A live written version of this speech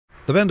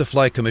The band of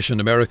flight commissioned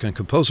American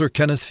composer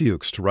Kenneth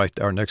Fuchs to write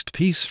our next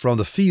piece, From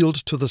the Field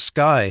to the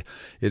Sky.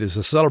 It is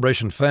a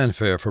celebration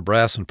fanfare for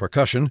brass and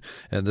percussion,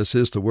 and this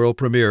is the world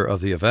premiere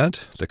of the event.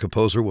 The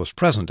composer was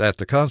present at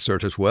the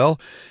concert as well.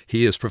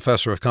 He is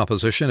professor of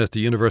composition at the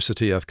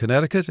University of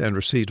Connecticut and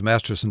received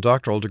master's and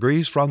doctoral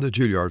degrees from the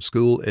Juilliard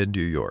School in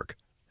New York.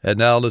 And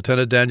now,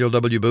 Lieutenant Daniel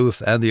W.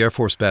 Boothe and the Air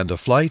Force Band of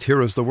Flight, here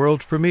is the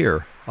world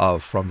premiere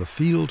of From the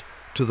Field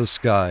to the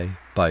Sky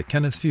by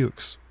Kenneth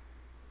Fuchs.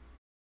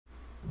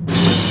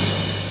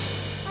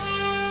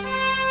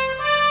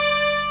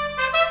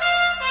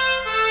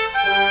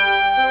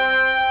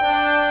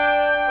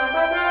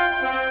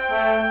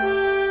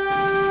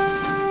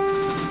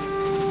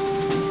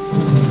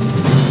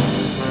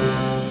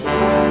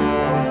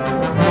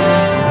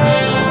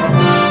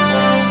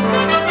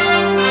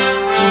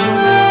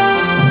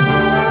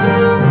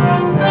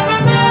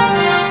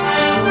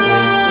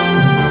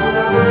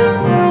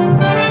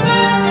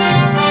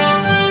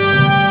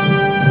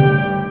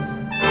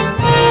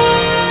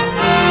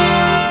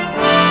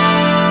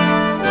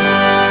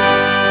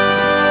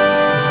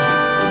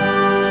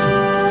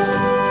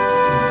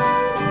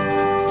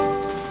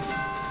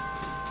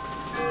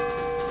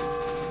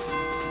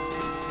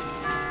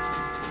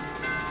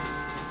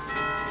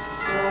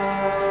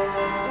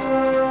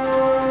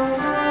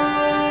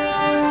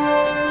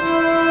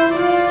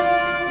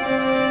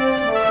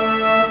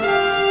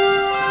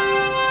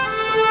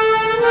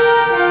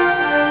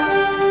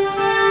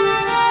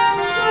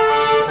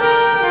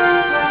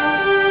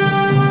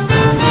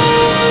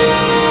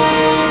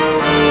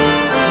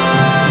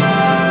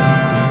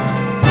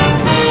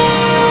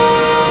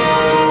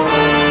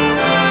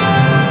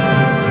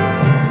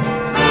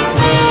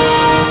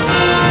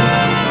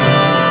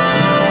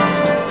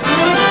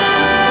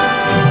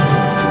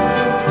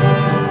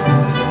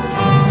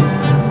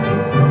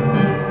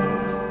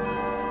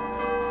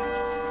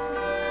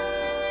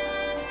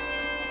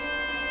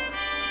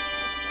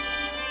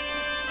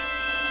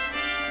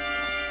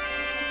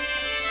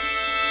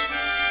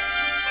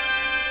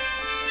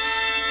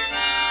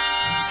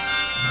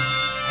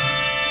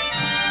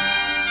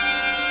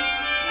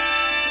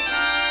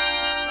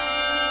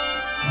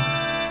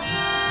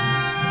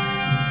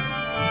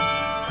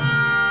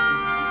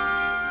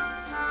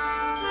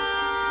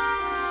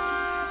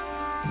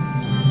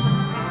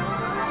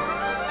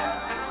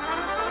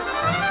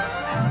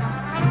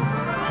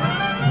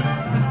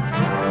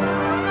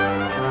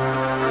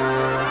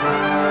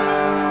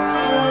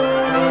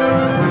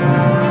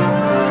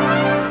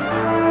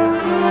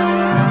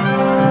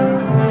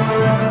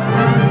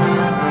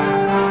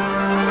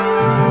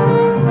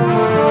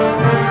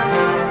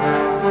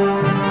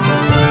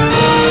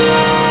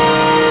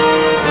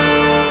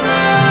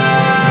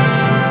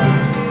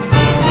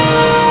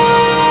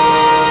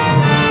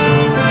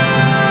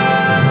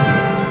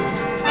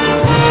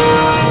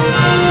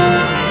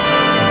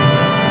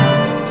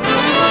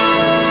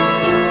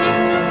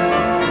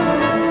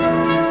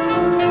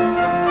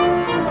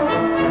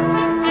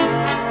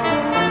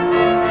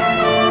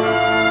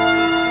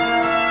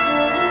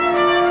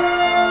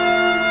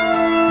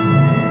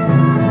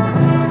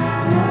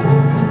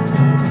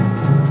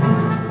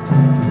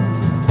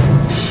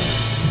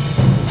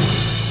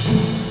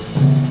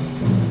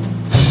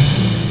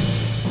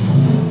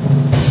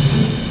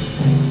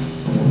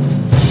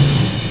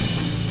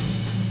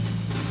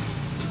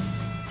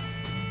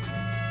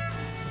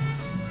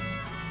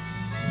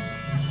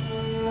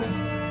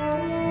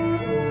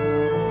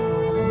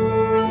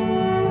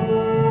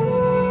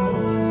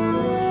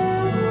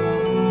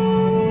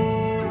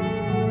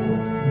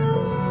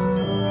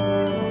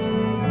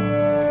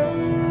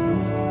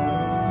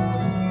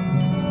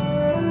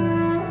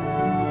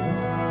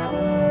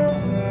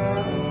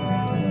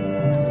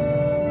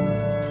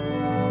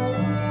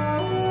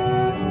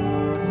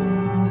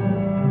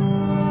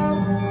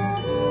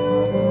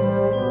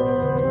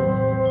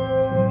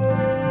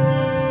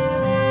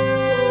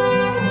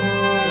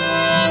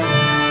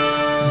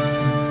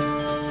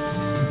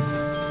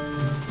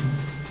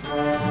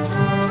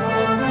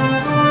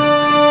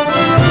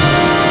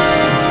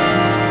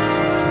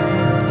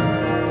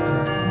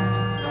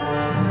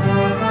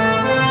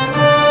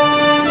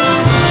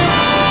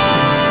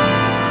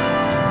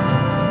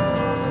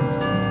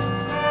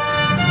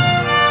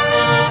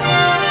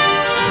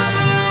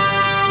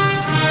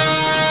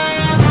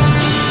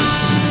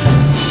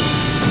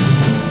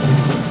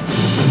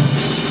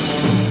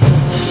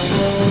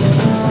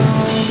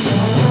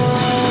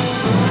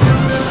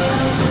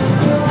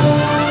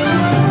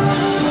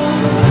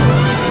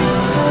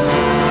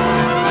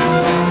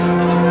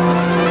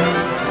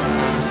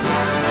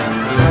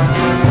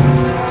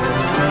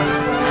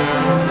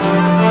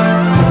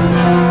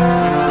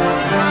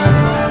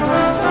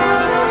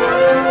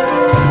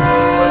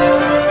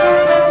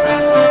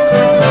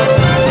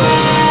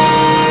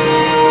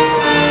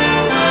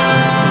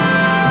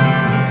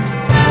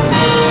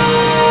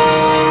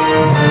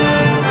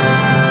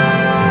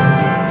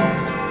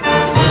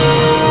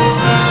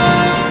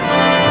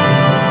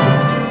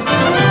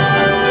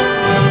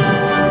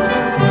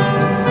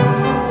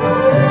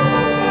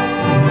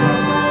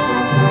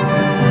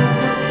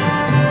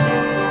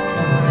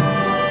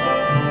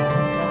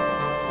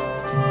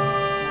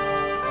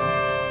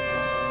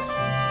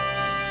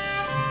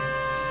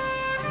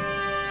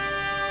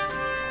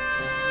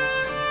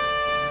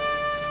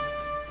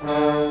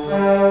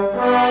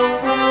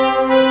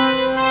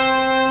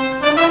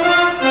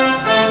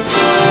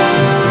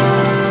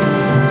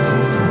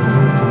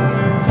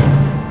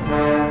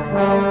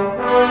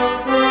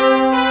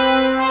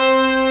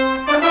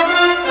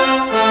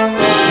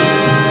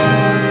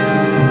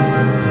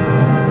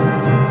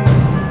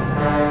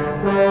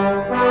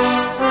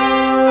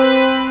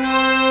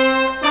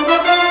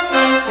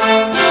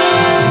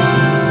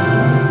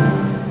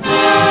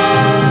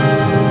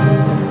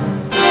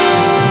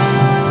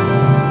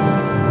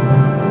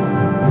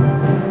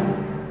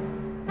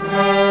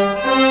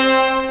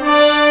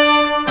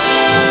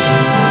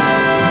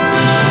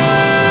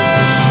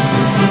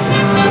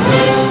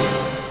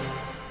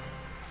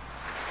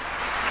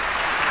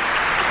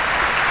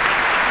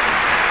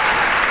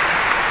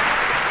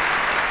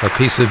 A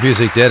piece of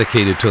music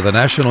dedicated to the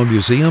National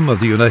Museum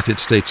of the United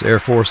States Air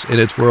Force in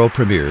its world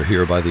premiere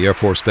here by the Air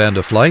Force Band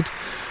of Flight,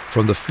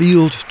 From the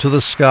Field to the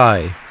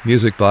Sky,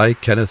 music by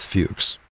Kenneth Fuchs.